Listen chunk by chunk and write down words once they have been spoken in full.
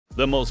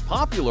The most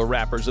popular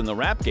rappers in the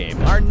rap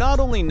game are not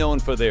only known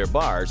for their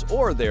bars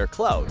or their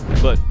clout,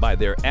 but by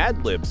their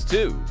ad-libs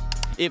too.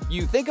 If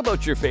you think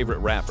about your favorite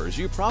rappers,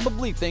 you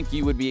probably think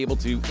you would be able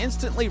to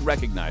instantly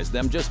recognize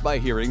them just by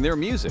hearing their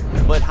music.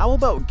 But how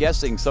about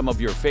guessing some of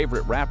your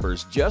favorite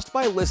rappers just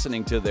by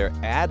listening to their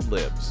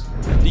ad-libs?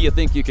 Do you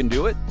think you can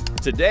do it?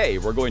 Today,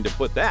 we're going to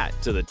put that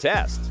to the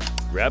test.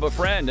 Grab a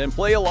friend and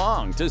play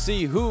along to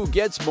see who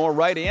gets more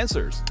right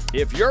answers.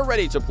 If you're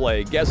ready to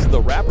play Guess the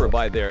Rapper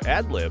by their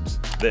ad-libs,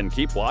 then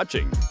keep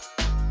watching.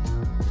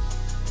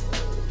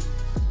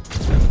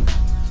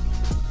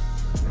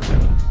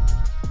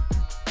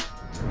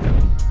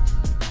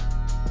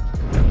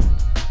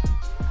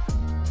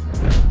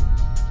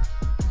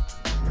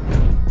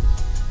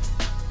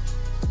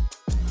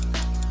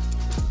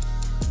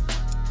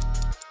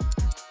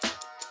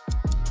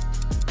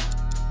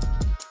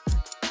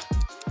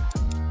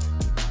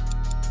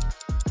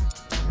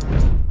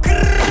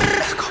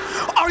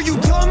 Are you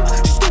dumb,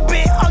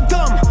 stupid, or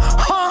dumb?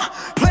 Huh?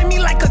 Play me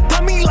like a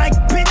dummy, like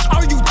bitch,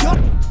 are you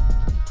dumb?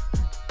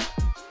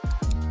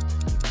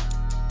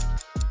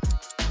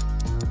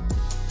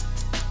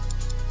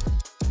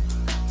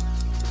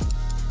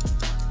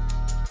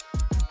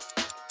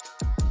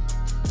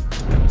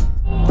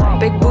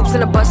 Big boobs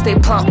in a bust, they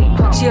plump.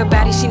 She a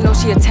baddie, she know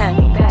she a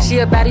 10. She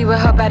a baddie with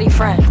her baddie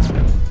friend.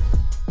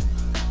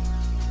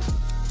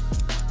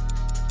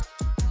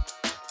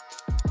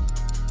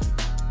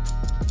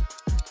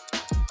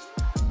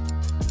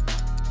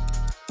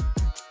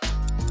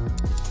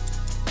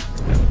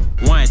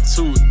 One,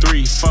 two,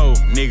 three, four.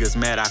 Niggas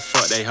mad I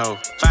fuck they hoe.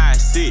 5,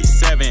 6,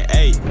 7,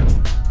 8.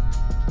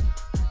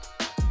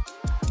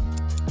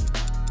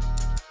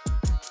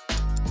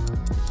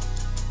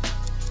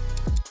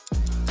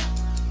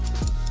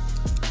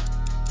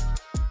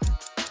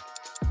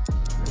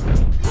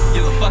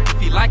 Give a fuck if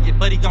he like it,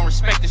 but he gon'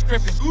 respect the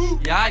stripping.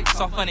 Yeah, I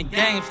saw funny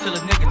games till a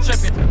nigga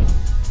tripping.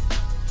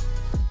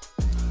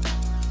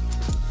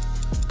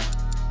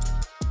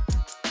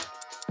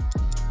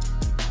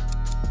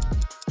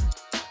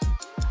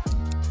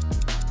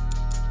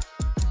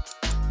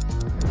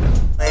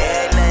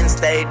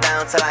 Stay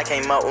down till I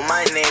came up with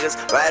my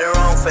niggas. Right or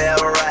wrong,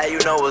 forever right, you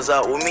know what's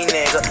up with me,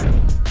 nigga.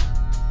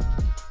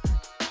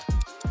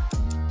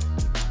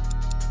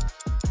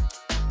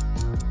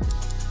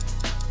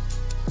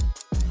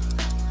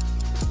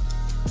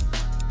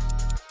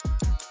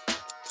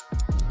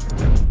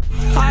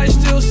 I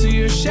still see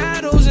your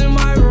shadows in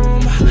my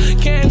room.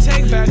 Can't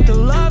take back the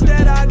love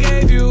that I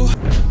gave you.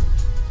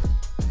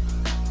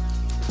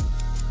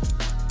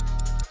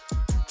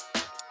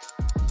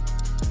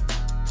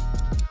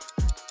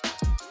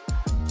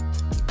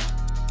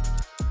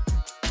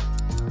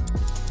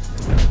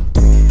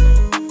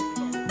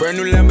 Brand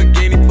new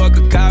Lamborghini, fuck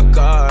a cop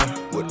car.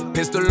 With a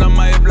pistol on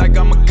my hip like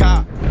I'm a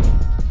cop.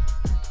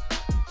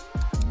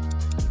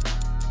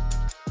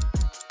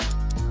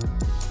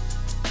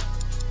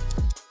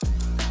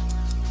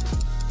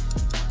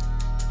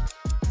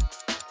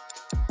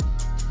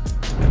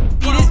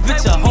 Eat this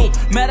bitch a hoe,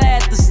 met her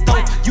at the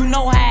store. You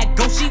know how it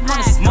go, she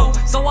wanna smoke.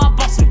 So I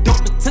bought some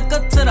dope and took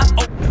her to the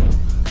O.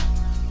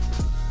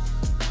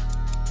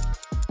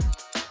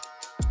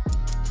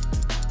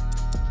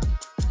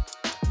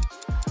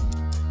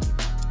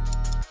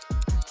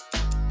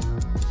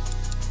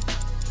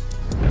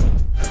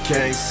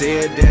 Can't see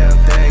a damn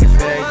thing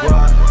if it ain't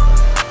guap.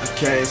 I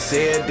can't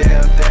see a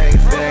damn thing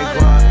if it ain't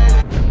guap.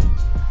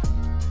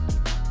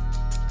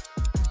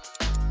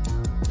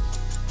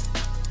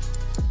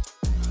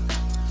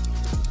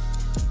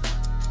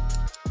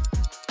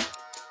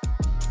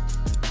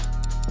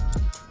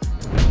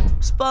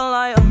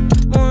 Spotlight,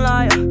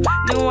 moonlight.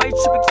 Nigga, why you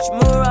trippin'? Get your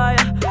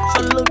Mariah.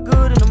 Tryna look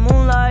good in the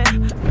moonlight.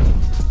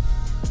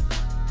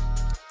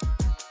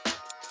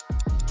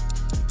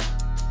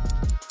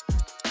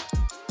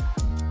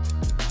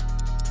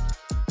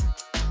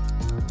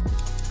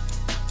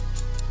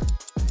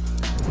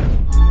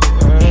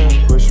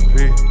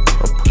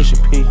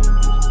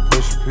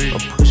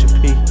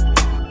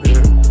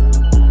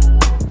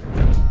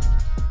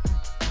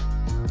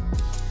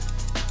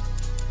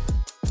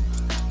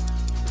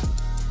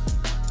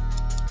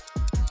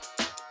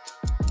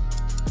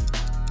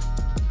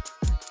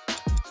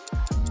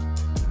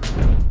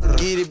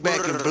 Get it back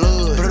in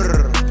blood.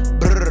 Brr,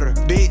 brr,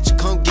 bitch,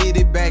 come get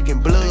it back in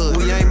blood.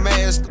 We ain't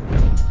masked.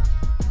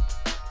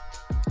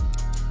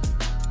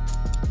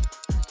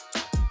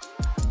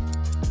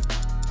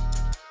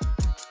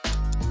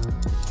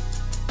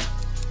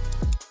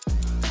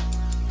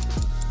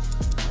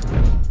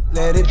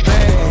 Let it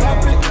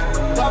bang.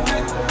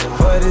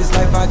 For this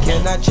life I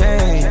cannot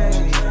change.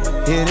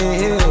 Hidden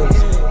hills,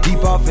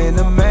 deep off in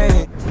the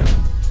main.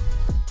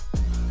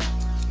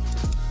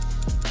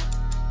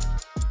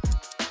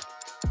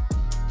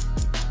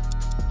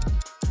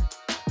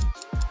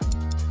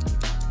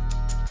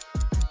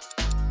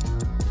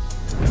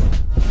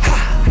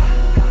 Ha!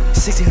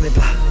 1600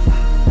 block.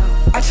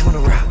 I just wanna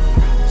rock.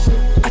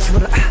 I just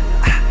wanna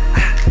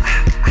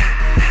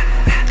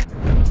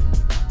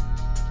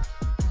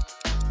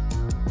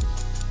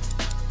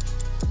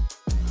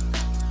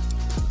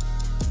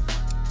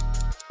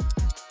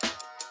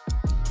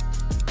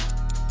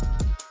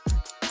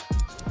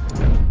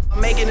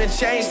making a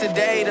change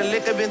today. The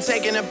liquor been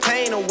taking the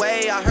pain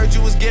away. I heard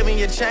you was giving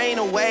your chain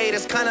away.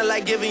 That's kinda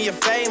like giving your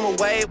fame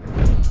away.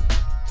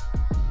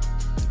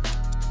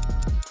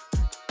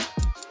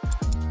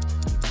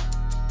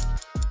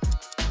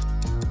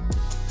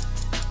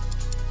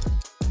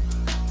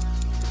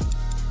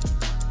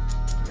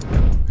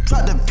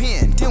 Drop the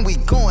pin, then we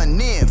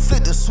going in.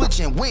 Flip the switch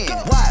and win.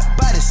 Wide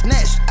body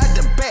snatch at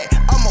the back.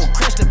 I'm gonna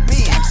crash the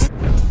Benz.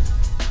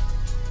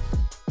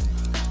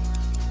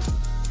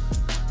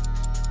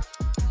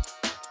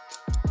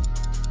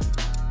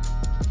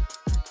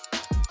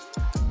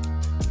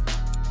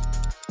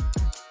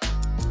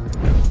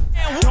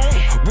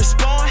 Don't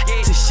respond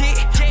to shit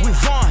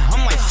with on.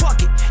 I'm like,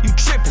 fuck it, you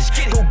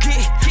trippin'. Go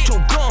get your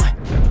gun.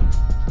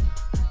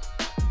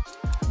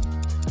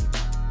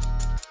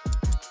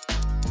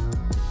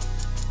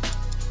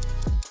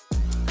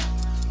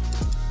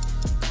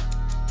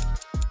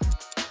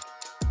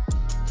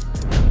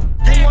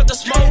 The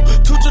smoke,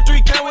 2 to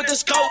 3 count with the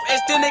scope, and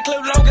still they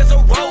clip long as a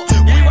rope.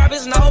 We wipe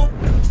his nose.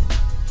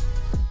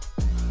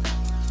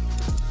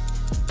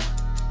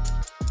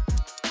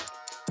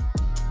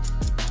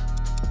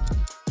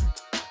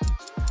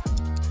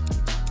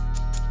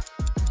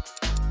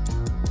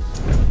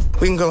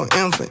 We can go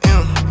M for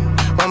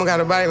M. Mama got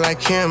a body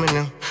like Kim and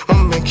them.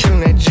 Mama been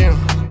killing that gym.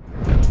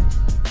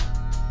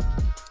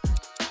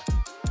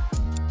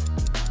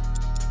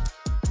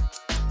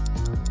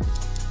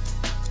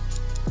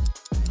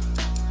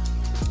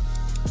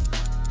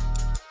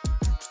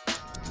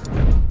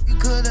 You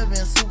could have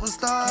been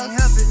superstars. Can't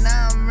help it,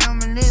 now I'm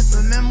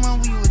reminiscing. Remember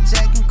when we were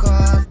jacking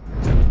cars?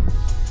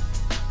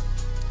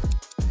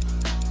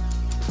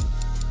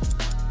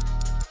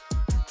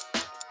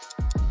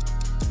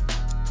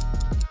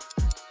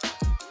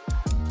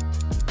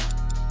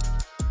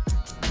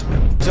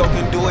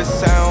 Joking, do it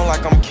sound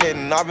like I'm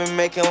kidding. I've been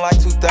making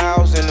like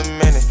 2,000 a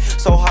minute.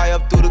 So high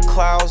up through the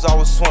clouds, I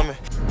was swimming.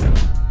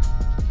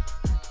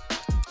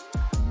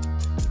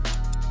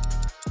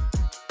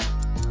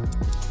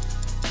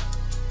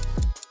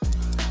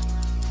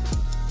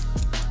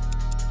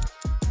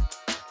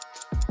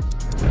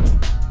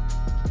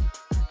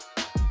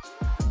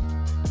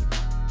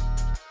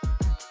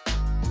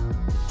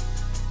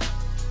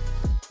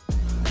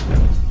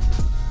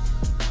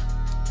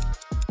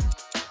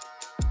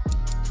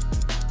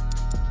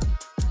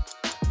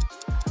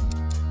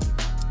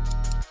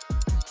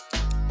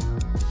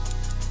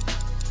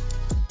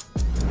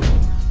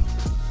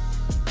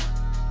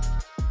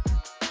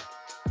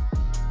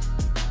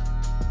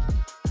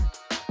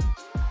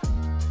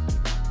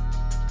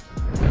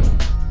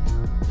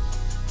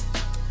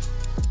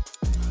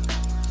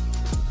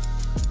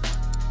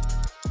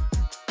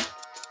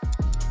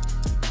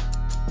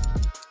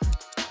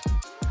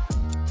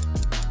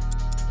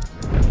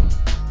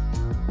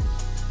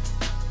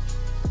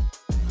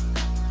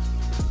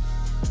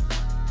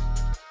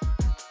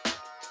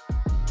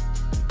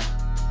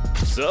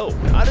 So,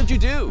 how did you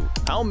do?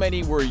 How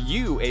many were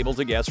you able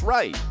to guess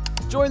right?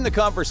 Join the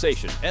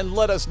conversation and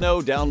let us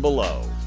know down below.